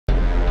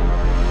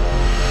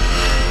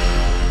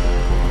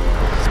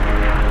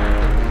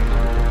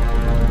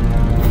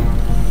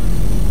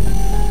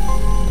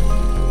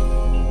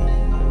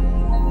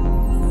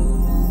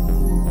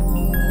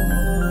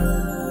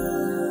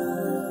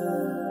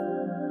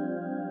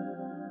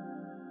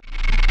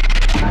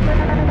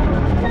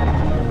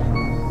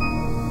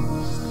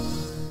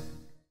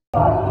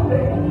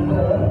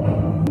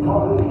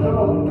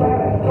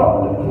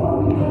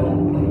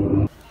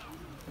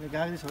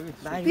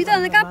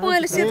पितल कहाँ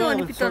पहेँलो सेतो हो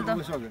नि पितल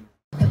त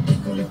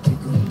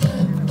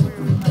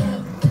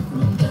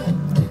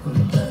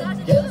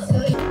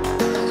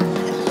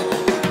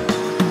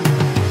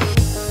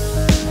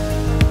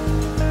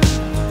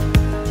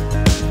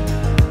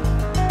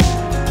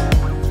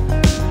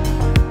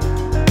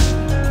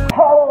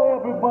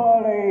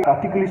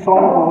Tikuli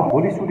songको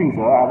भोलि सुटिङ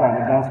छ आज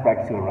हामी डान्स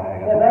प्र्याक्टिस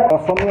गरिरहेका छौँ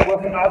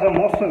समयक आज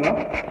मसँग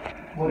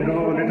मेरो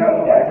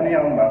लेटाको भाइ पनि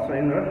आउनु भएको छ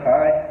इन्द्र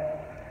हाई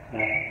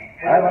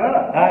हाई भन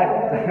न हाई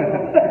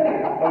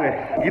ओके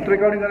गीत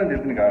रेकर्डिङ गर्न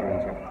धेरै पनि गाह्रो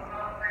हुन्छ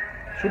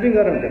सुटिङ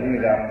गरेर धेरै पनि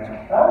गाह्रो हुन्छ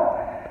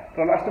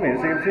तर लास्टमा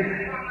हेरिसकेपछि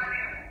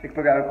एक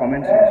प्रकारको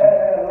कमेन्ट्स हुन्छ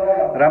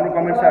राम्रो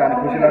कमेन्ट्स आयो भने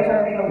खुसी लाग्छ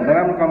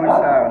नराम्रो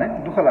कमेन्ट्स आयो भने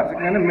दुःख लाग्छ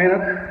किनभने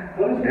मेहनत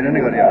धेरै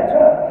नै गरिहाल्छ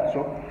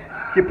so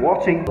keep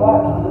watching.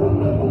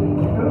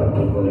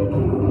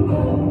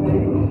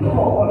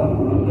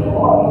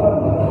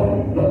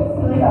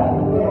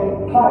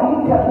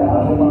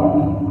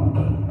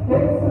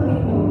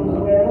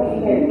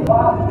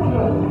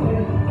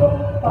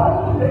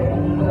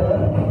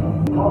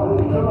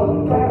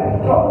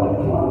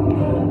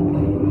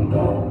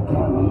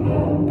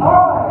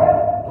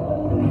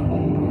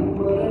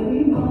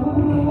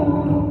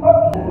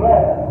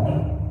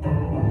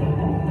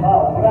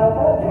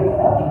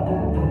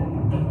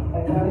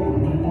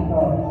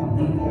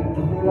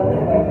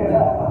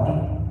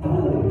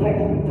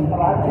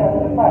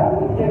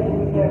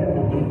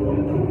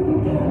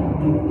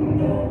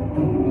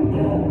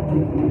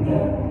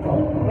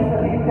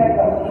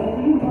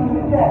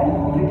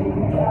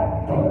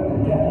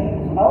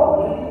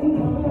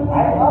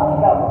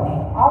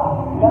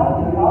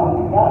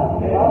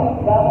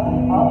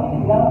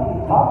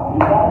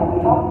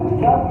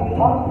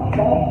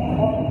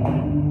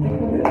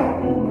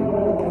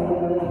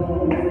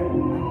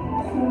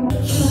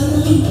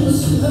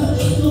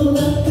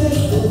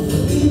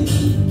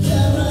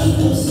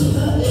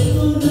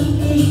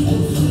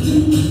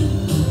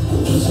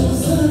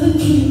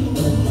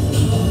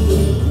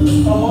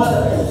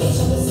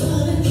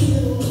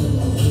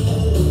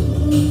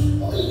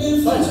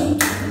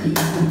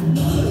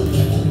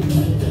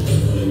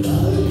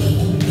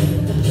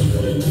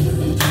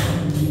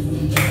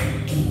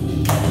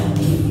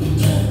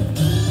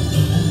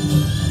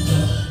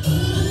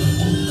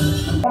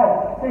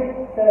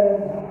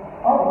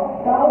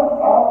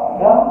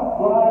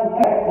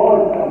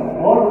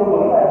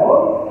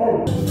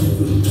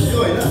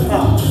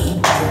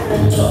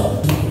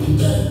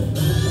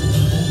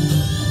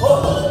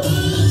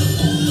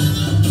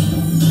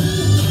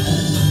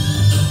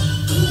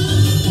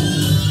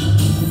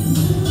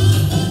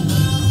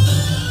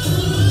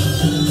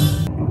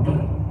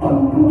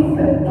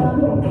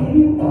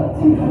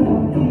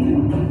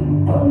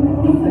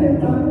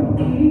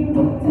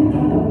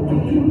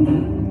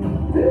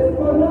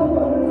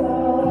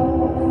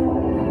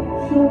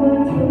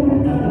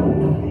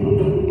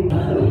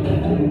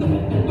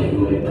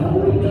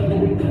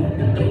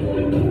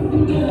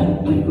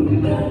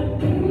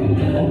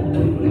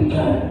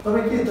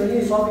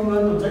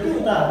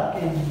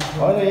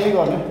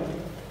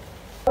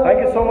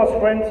 Thank you so much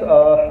friends.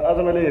 आज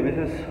मैले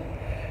विशेष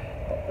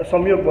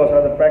समयक बस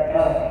आज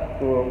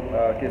प्र्याक्टिसको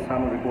के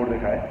सानो रिपोर्ट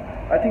देखाएँ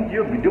आई थिङ्क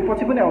यो भिडियो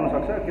पछि पनि आउन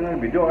सक्छ किनभने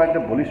भिडियो अगाडि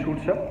त भोलि सुट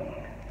छ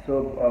सो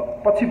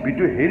पछि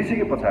भिडियो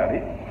हेरिसके पछाडि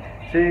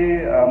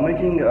चाहिँ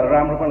मेकिङ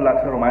राम्रो पनि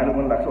लाग्छ रमाइलो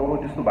पनि लाग्छ ओहो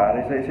त्यस्तो भएर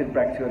रहेछ यसरी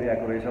प्र्याक्टिस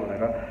गरिरहेको रहेछ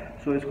भनेर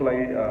सो यसको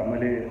लागि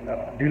मैले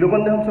ढिलो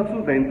पनि देखाउन सक्छु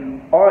देन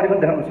अगाडि पनि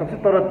देखाउन सक्छु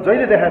तर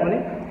जहिले देखाए पनि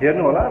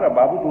हेर्नु होला र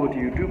बाबु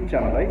बोगटी युट्युब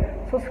च्यानललाई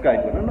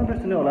सब्सक्राइब गर्न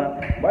नबिर्सनु होला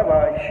बाई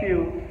बाई सी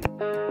यू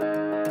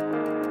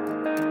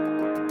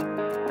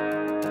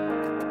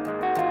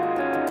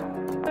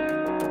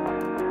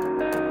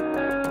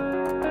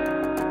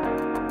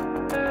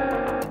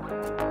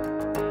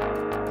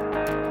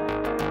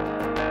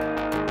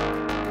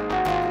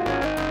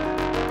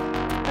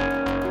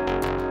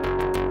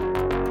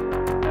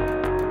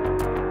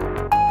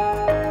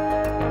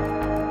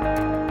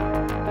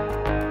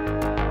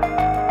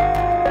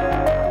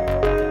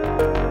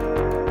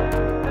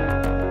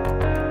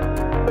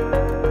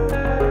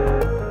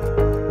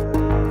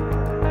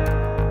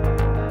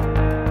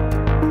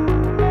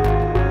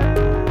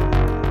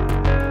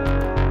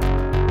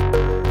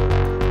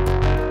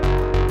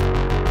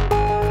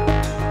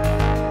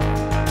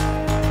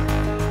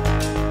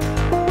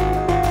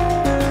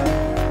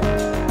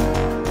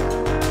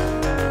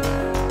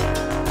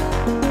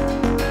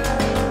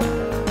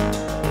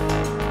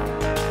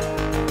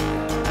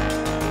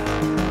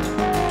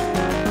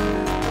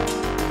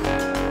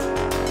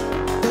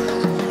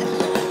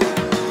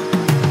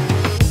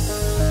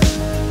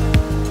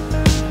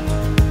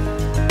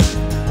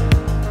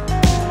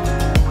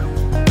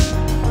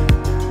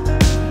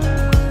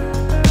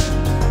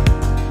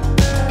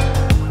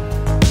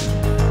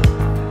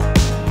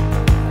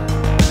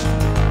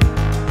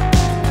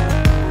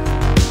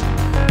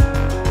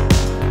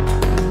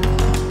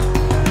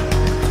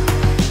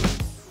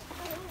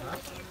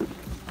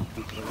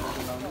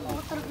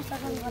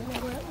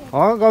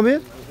गम्भीर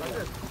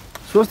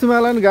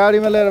स्वस्तिमालाई नि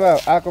गाडीमा लिएर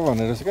आएको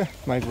भनेर रहेछ क्या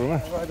माइक्रोमा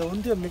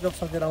हुन्थ्यो मेकअप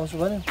सकेर आउँछु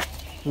भने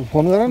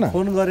फोन गर न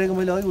फोन गरेको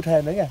मैले अघि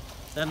उठाएन क्या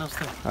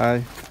हाई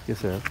के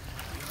छ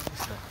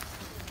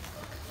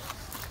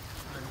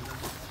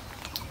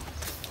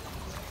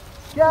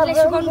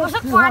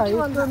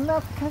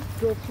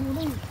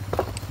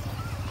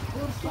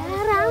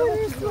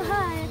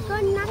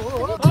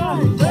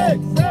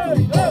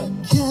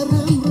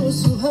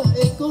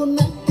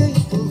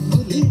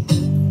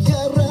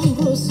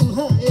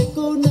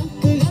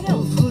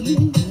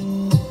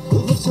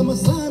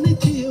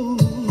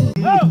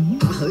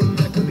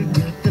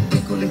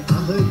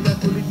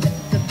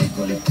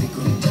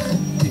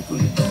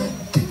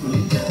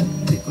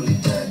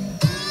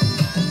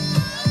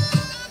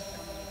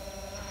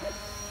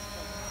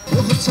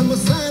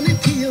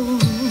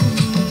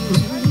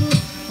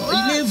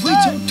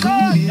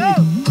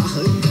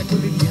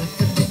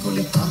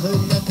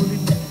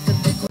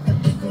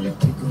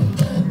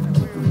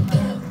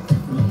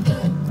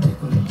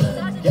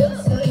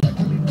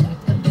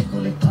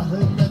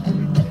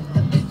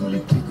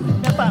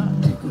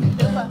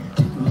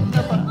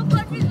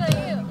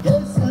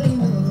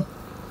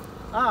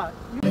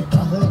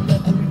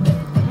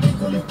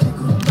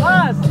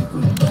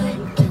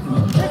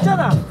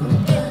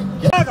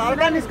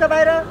निस्क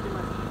बाहिर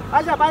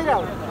आइजा बाहिर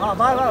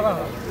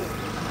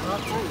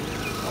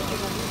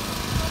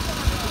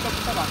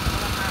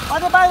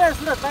अझै बाहिर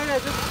सुरज बाहिर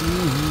आइज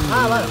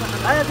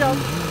बाहिर जाऊ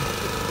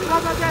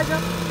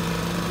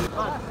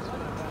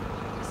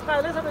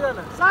स्माइल है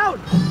सबैजना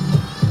साउन्ड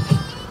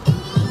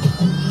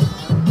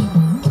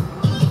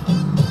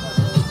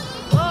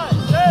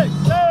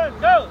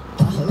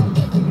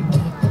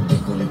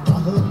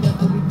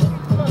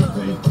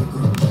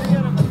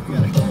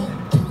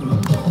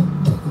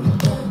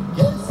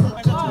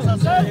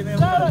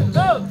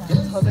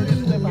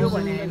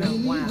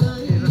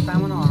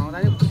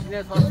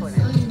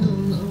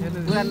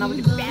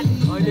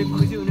अहिले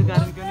खुसी हुने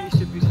कारण के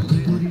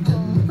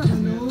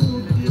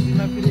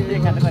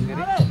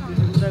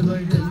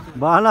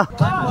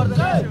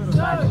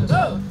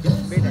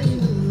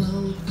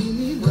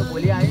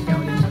भोलि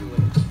आयो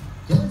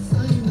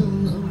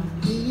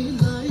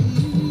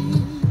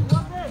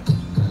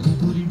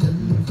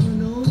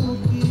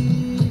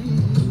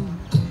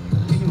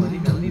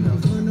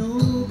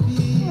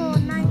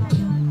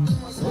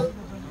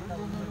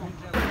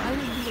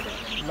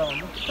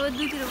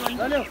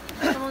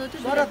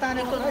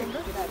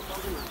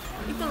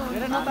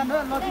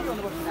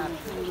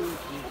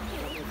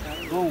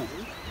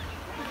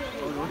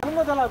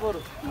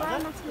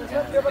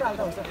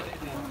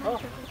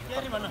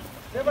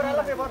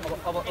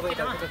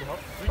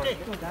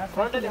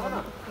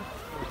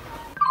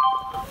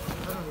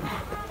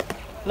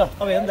ल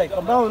अब हेर्दै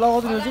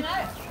लगाउँछु म्युजिक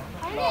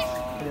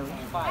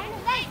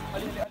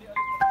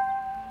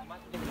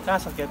कहाँ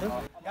सक्यो त्यो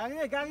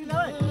गाग्री ल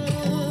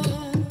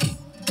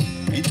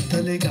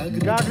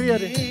गाग्री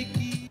अरे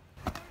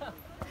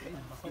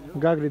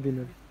गाग्री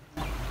दिनु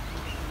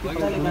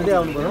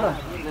आउनु पर्यो ल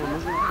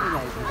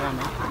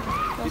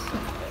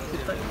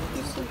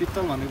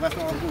पित्तल भनेको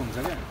बासमा अर्को हुन्छ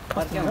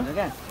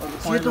क्या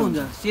सेतो हुन्छ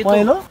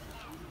पहेँलो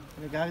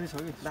गाडी छ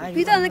कि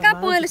पित्तल कहाँ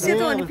पहेँलो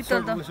सेतो अनि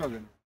पित्तल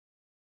त